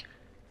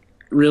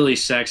really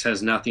sex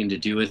has nothing to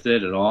do with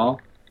it at all.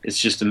 It's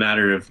just a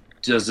matter of,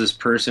 does this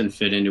person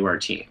fit into our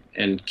team,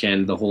 and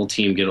can the whole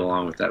team get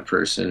along with that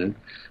person?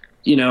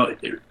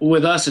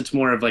 With us, it's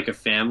more of like a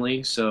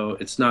family. So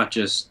it's not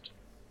just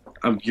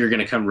you're going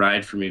to come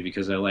ride for me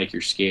because I like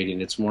your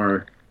skating. It's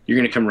more, you're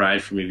going to come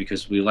ride for me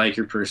because we like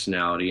your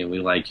personality and we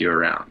like you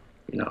around.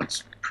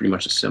 It's pretty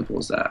much as simple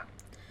as that.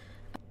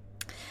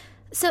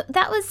 So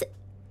that was,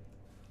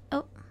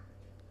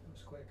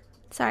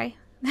 sorry.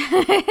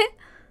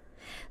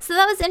 So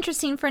that was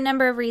interesting for a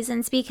number of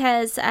reasons,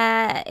 because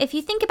if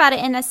you think about it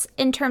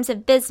in terms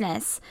of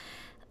business,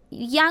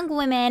 young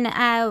women,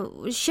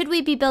 should we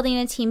be building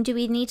a team? Do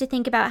we need to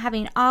think about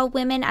having all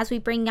women as we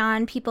bring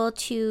on people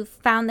to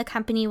found the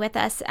company with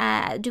us?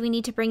 Do we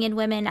need to bring in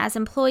women as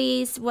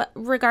employees,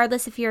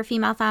 regardless if you're a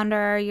female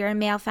founder or you're a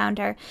male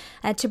founder,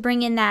 to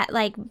bring in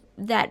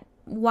that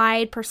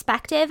wide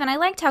perspective? And I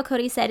liked how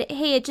Cody said,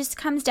 hey, it just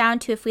comes down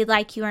to if we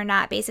like you or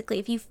not, basically,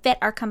 if you fit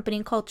our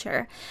company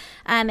culture.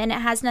 And it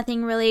has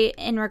nothing really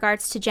in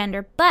regards to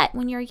gender. But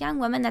when you're a young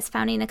woman that's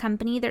founding a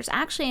company, there's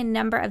actually a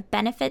number of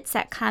benefits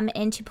that come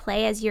into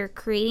play as you're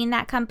creating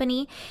that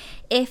company.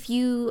 If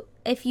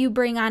you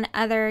bring on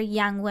other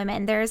young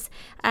women, there's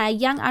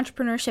young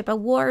entrepreneurship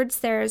awards,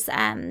 there's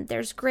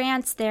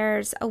grants,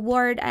 there's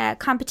award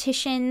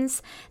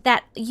competitions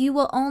that you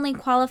will only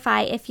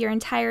qualify if your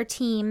entire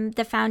team,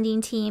 the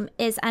founding team,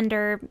 is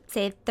under,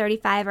 say,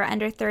 35 or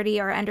under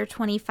 30 or under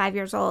 25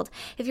 years old.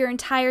 If your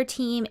entire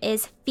team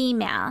is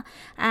female,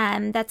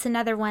 that's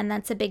another one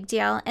that's a big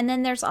deal. And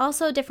then there's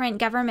also different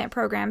government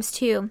programs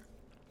too.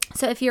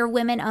 So if you're a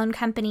women-owned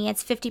company,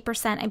 it's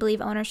 50%, I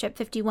believe, ownership,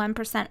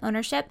 51%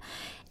 ownership.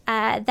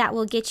 That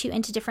will get you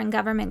into different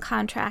government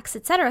contracts,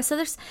 etc. So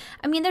there's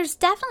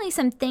definitely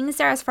some things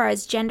there as far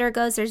as gender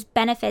goes. There's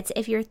benefits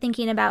if you're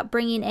thinking about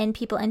bringing in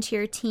people into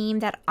your team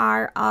that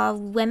are all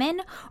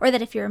women, or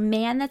that if you're a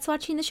man that's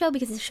watching the show,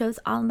 because the show's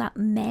all about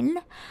men,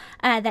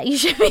 that you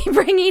should be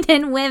bringing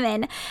in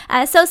women.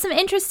 So some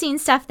interesting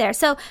stuff there.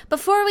 So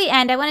before we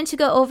end, I wanted to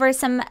go over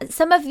some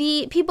of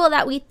the people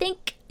that we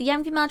think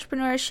young female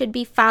entrepreneurs should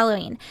be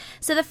following.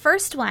 So the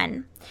first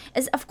one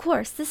is, of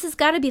course, this has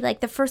got to be like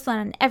the first one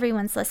on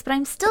everyone's list, but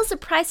I'm still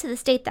surprised to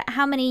this date that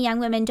how many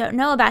young women don't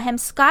know about him,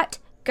 Scott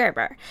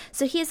Gerber.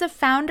 So he is a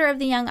founder of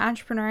the Young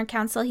Entrepreneur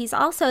Council. He's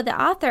also the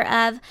author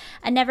of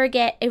I Never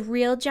Get a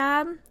Real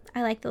Job.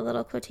 I like the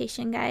little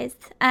quotation, guys.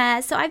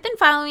 So I've been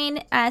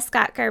following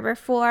Scott Gerber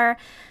for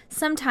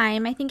some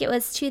time. I think it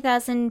was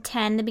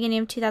 2010, the beginning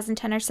of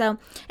 2010 or so.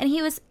 And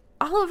he was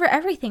all over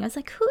everything. I was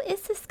like, who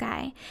is this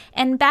guy?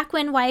 And back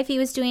when YFE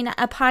was doing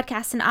a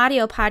podcast, an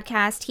audio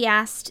podcast, he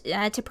asked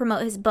to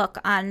promote his book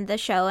on the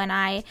show. And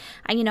I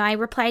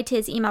replied to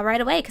his email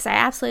right away because I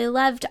absolutely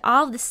loved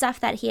all the stuff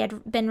that he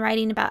had been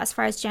writing about as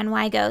far as Gen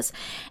Y goes.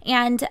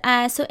 And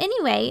so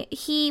anyway,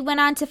 he went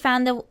on to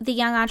found the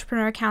Young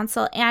Entrepreneur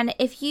Council. And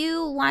if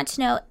you want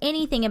to know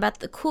anything about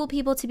the cool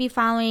people to be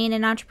following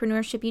in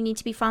entrepreneurship, you need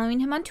to be following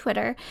him on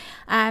Twitter.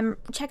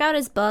 Check out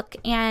his book,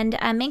 and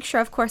make sure,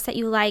 of course, that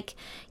you like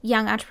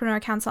Young Entrepreneur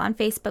Council on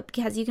Facebook,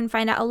 because you can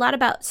find out a lot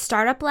about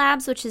Startup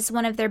Labs, which is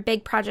one of their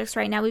big projects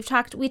right now. We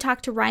talked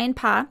to Ryan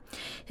Pa,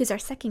 who's our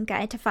second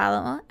guy to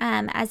follow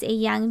as a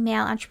young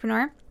male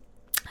entrepreneur.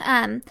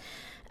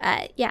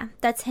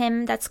 That's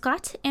him. That's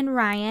Scott and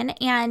Ryan.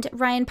 And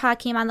Ryan Pa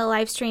came on the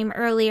live stream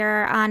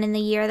earlier on in the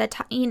year that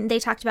they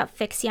talked about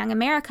Fix Young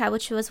America,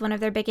 which was one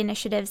of their big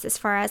initiatives as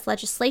far as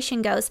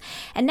legislation goes.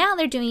 And now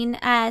they're doing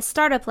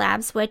Startup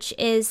Labs, which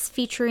is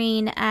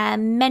featuring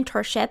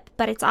mentorship,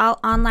 but it's all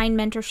online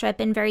mentorship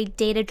and very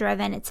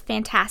data-driven. It's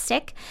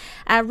fantastic.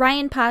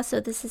 Ryan Pa, so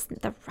this is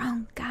the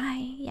wrong guy.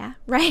 Yeah,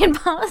 Ryan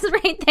Pa is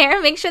right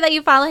there. Make sure that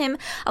you follow him.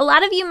 A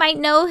lot of you might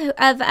know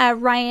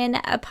of Ryan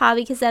Pa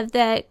because of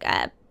the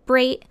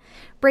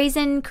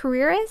Brazen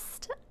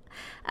Careerist.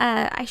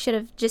 I should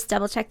have just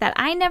double checked that.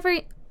 I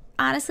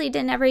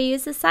didn't ever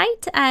use the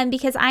site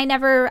because I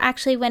never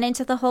actually went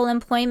into the whole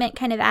employment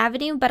kind of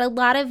avenue, but a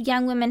lot of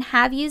young women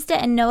have used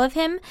it and know of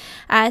him.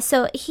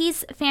 So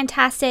he's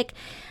fantastic.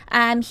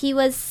 He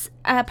was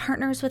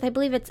partners with, I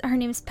believe her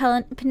name is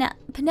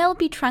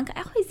Penelope Trunk.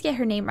 I always get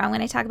her name wrong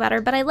when I talk about her,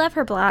 but I love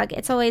her blog.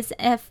 It's always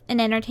an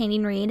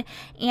entertaining read.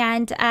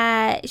 And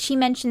she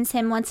mentions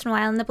him once in a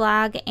while in the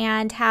blog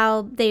and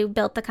how they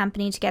built the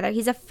company together.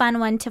 He's a fun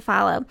one to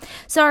follow.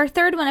 So our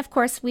third one, of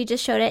course, we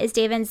just showed it, is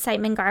David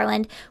Siteman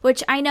Garland,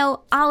 which I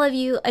know all of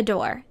you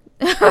adore.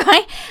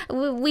 Right?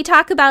 We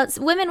talk about,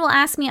 women will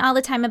ask me all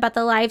the time about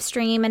the live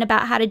stream and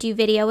about how to do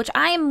video, which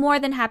I am more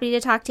than happy to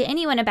talk to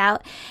anyone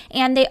about.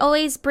 And they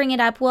always bring it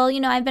up, well,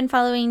 I've been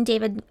following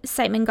David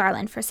Siteman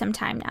Garland for some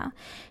time now.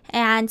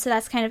 And so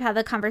that's kind of how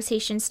the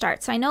conversation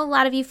starts. So I know a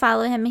lot of you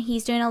follow him.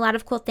 He's doing a lot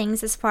of cool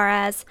things as far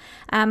as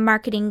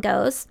marketing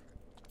goes.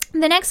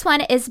 The next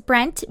one is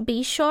Brent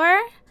Beshore.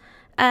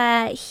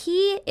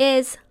 He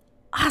is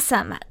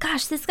awesome.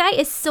 Gosh, this guy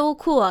is so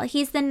cool.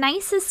 He's the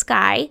nicest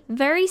guy,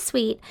 very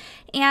sweet,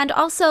 and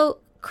also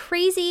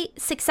crazy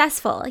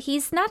successful.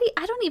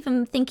 I don't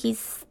even think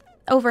he's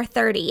over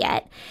 30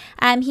 yet.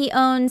 He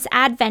owns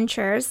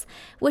Adventures,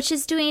 which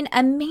is doing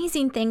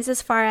amazing things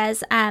as far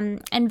as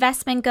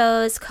investment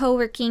goes,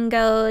 co-working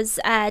goes,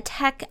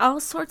 tech,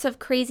 all sorts of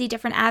crazy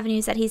different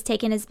avenues that he's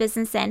taken his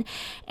business in.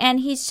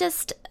 And he's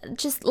just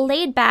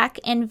laid back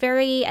and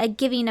very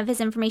giving of his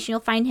information.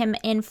 You'll find him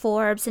in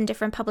Forbes and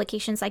different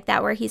publications like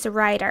that where he's a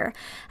writer.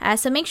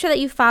 So make sure that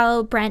you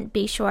follow Brent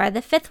Beshore.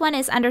 The fifth one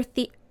is Under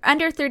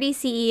 30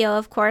 CEO,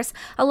 of course.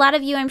 A lot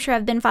of you, I'm sure,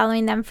 have been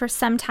following them for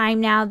some time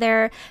now.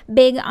 They're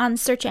big on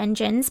search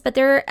engines, but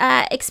they're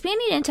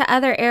expanding into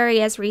other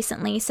areas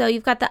recently. So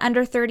you've got the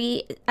Under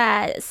 30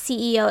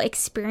 CEO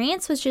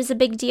experience, which is a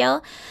big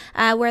deal,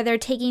 where they're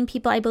taking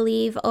people, I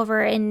believe,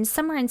 over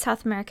somewhere in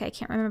South America. I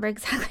can't remember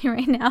exactly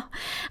right now.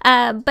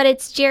 But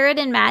it's Jared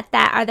and Matt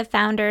that are the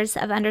founders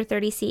of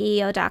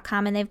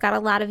Under30CEO.com, and they've got a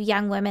lot of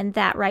young women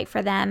that write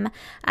for them,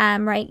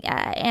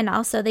 and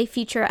also they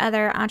feature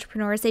other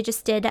entrepreneurs. They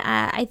just did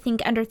I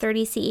think Under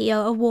 30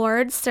 CEO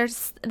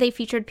Awards. They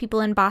featured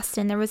people in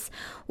Boston. There was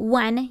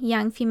one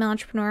young female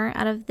entrepreneur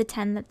out of the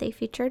 10 that they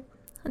featured.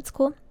 That's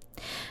cool.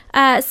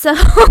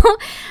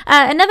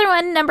 Another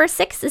one, number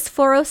 6, is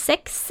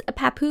 406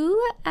 Papu.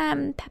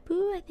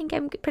 Papu, I think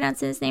I'm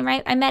pronouncing his name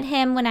right. I met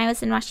him when I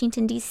was in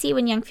Washington, D.C.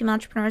 when Young Female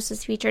Entrepreneurs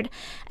was featured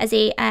as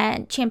a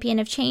champion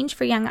of change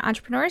for young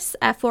entrepreneurs.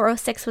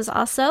 406 was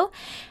also.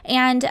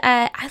 And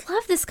I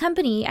love this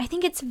company. I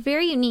think it's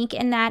very unique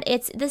in that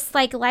it's this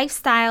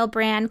lifestyle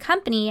brand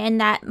company,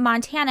 and that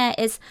Montana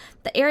is,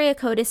 the area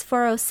code is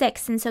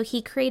 406. And so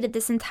he created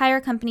this entire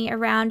company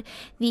around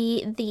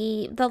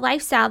the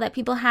lifestyle that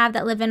people have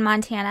that live in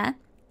Montana.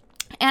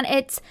 And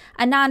it's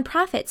a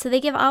nonprofit, so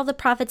they give all the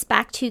profits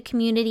back to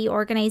community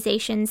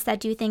organizations that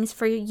do things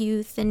for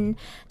youth and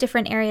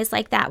different areas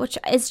like that, which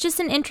is just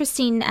an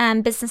interesting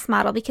business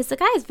model because the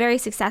guy is very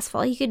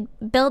successful. He could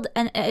build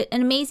an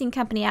amazing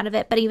company out of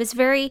it, but he's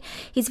very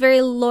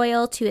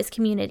loyal to his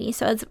community,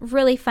 so it's a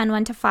really fun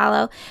one to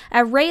follow.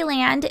 Ray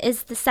Land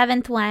is the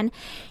 7th one,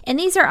 and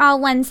these are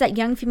all ones that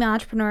Young Female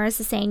Entrepreneurs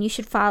is saying you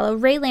should follow.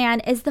 Ray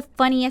Land is the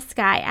funniest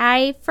guy.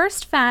 I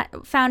first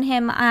found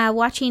him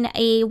watching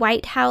a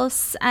White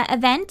House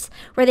event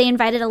where they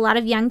invited a lot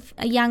of young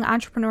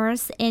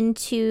entrepreneurs in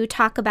to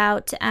talk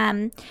about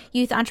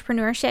youth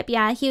entrepreneurship.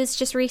 Yeah, he was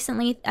just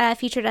recently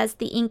featured as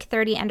the Inc.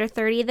 30 Under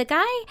 30. The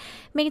guy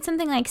made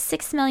something like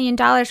 $6 million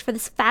for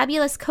this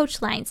fabulous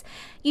coach lines.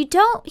 You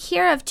don't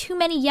hear of too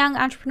many young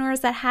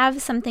entrepreneurs that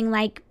have something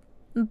like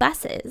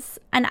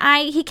buses. And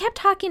he kept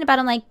talking about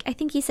them, I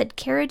think he said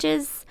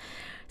carriages,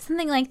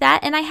 something like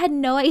that, and I had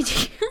no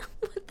idea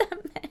what that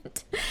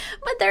meant.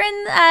 But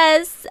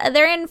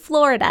they're in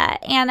Florida,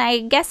 and I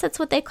guess that's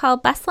what they call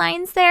bus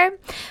lines there.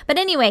 But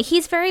anyway,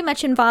 he's very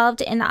much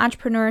involved in the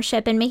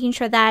entrepreneurship and making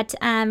sure that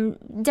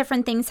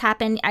different things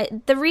happen.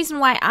 The reason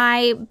why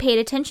I paid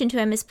attention to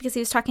him is because he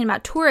was talking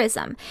about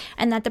tourism,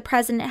 and that the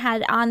president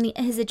had on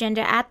his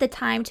agenda at the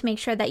time to make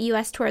sure that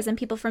U.S. tourism,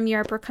 people from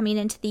Europe were coming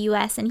into the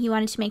U.S., and he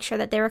wanted to make sure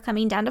that they were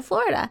coming down to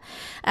Florida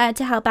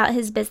to help out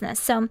his business.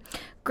 So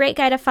great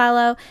guy to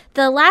follow.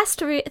 The last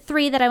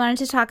three that I wanted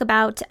to talk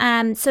about,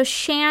 so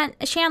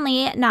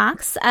Shanley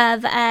Knox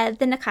of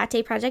the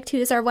Nakate Project, who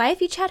is our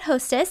YFE chat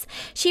hostess,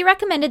 she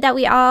recommended that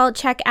we all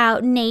check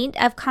out Nate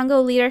of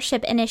Congo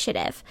Leadership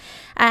Initiative.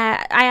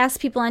 I asked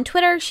people on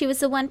Twitter. She was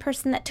the one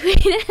person that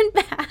tweeted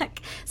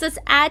back. So it's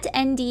at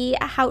ND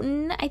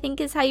Houghton, I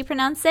think is how you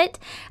pronounce it.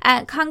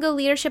 Congo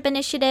Leadership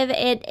Initiative.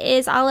 It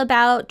is all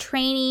about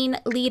training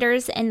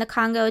leaders in the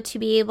Congo to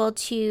be able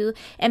to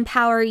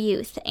empower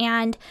youth.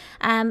 And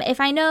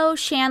if I know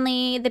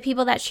Shanley, the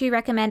people that she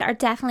recommend are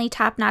definitely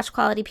top-notch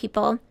quality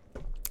people.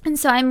 And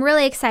so I'm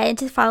really excited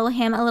to follow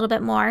him a little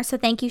bit more. So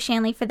thank you,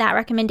 Shanley, for that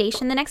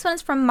recommendation. The next one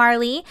is from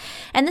Marley,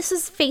 and this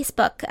was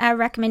Facebook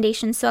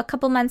recommendation. So a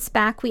couple months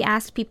back, we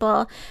asked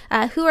people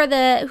who are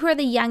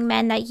the young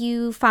men that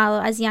you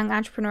follow as young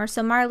entrepreneurs.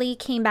 So Marley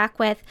came back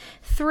with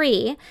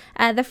 3.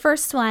 The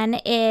first one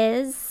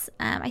is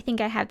I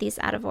think I have these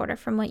out of order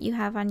from what you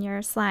have on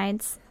your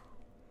slides.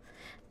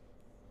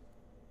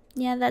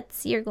 Yeah,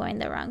 you're going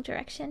the wrong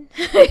direction.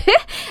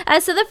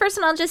 So the first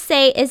one I'll just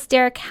say is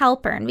Derek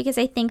Halpern, because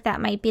I think that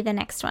might be the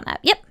next one up.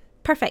 Yep,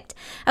 perfect.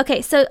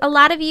 Okay, so a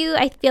lot of you,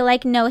 I feel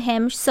like, know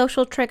him,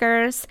 Social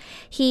Triggers.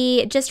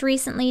 He just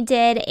recently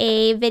did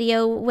a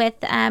video with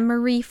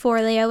Marie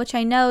Forleo, which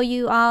I know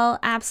you all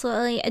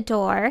absolutely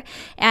adore.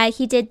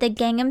 He did the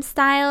Gangnam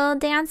Style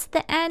dance at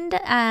the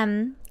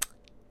end.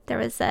 There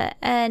was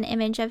an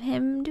image of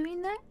him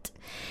doing that.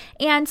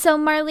 And so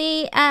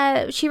Marley,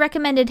 she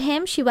recommended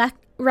him. She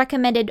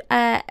recommended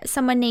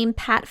someone named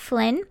Pat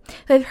Flynn,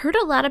 who I've heard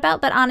a lot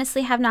about, but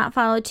honestly have not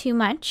followed too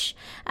much.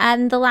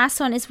 The last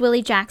one is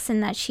Willie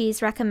Jackson that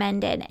she's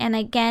recommended. And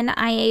again,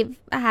 I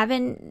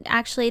haven't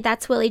actually,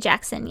 that's Willie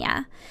Jackson,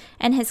 yeah.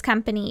 And his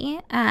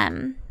company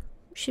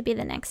should be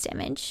the next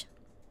image.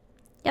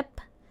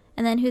 Yep.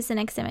 And then who's the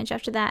next image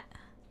after that?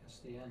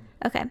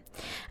 Okay.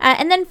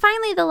 And then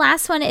finally, the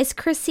last one is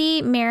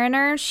Chrissy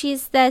Mariner.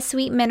 She's the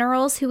Sweet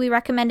Minerals who we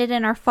recommended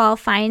in our Fall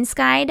Finds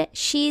Guide.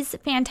 She's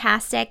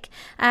fantastic.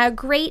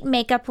 Great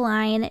makeup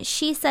line.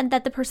 She said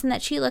that the person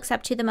that she looks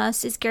up to the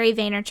most is Gary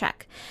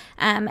Vaynerchuk.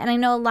 And I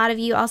know a lot of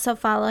you also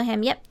follow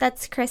him. Yep,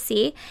 that's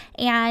Chrissy.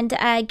 And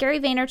Gary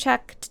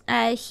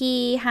Vaynerchuk,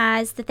 he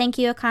has The Thank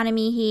You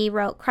Economy. He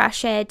wrote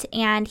Crush It.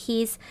 And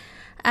he's,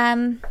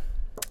 I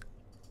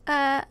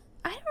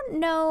don't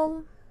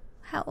know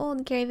how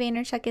old Gary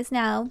Vaynerchuk is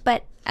now,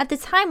 but at the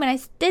time when I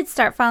did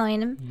start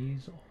following him,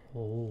 he's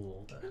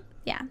old.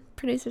 Yeah,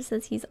 producer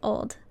says he's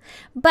old.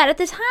 But at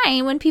the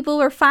time when people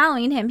were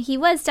following him, he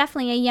was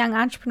definitely a young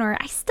entrepreneur.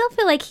 I still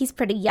feel like he's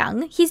pretty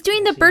young. He's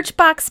doing the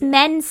Birchbox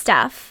Men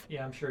stuff.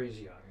 Yeah, I'm sure he's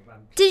young.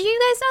 Did you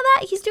guys know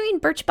that? He's doing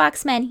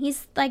Birchbox Men.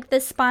 He's like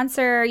the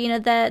sponsor,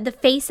 the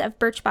face of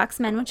Birchbox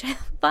Men, which I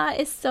thought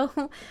is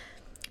so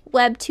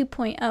Web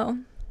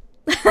 2.0.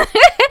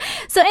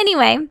 So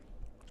anyway,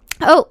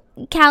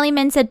 Callie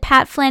Min said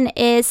Pat Flynn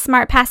is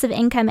smart passive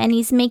income and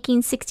he's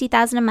making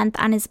 $60,000 a month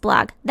on his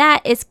blog.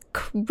 That is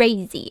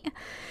crazy.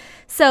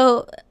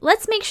 So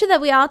let's make sure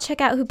that we all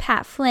check out who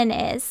Pat Flynn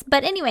is.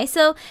 But anyway,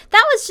 so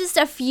that was just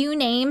a few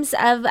names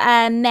of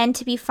men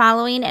to be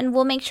following, and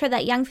we'll make sure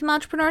that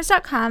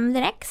youngfemaleentrepreneurs.com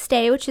the next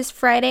day, which is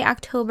Friday,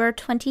 October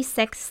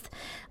 26th,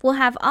 we'll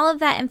have all of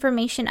that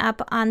information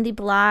up on the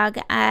blog,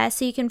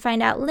 so you can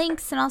find out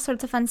links and all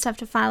sorts of fun stuff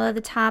to follow the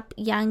top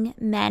young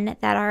men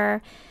that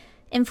are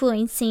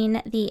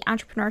influencing the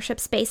entrepreneurship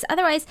space.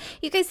 Otherwise,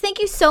 you guys, thank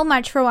you so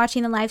much for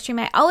watching the live stream.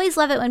 I always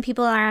love it when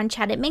people are on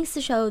chat. It makes the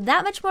show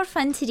that much more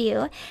fun to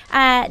do.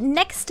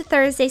 Next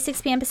Thursday,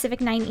 6 p.m. Pacific,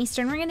 9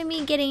 Eastern, we're going to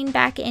be getting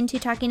back into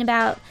talking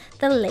about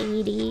the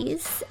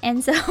ladies.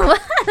 And so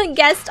a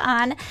guest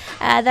on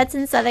that's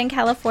in Southern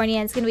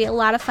California. It's going to be a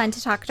lot of fun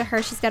to talk to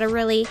her. She's got a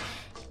really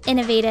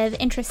innovative,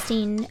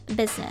 interesting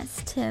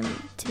business to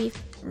be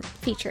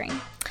featuring.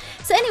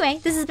 So anyway,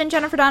 this has been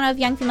Jennifer Dono of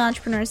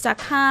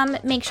youngfemaleentrepreneurs.com.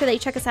 Make sure that you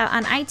check us out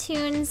on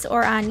iTunes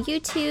or on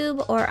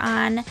YouTube or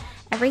on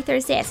every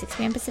Thursday at 6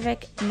 p.m.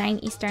 Pacific, 9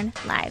 Eastern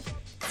live.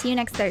 See you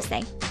next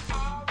Thursday.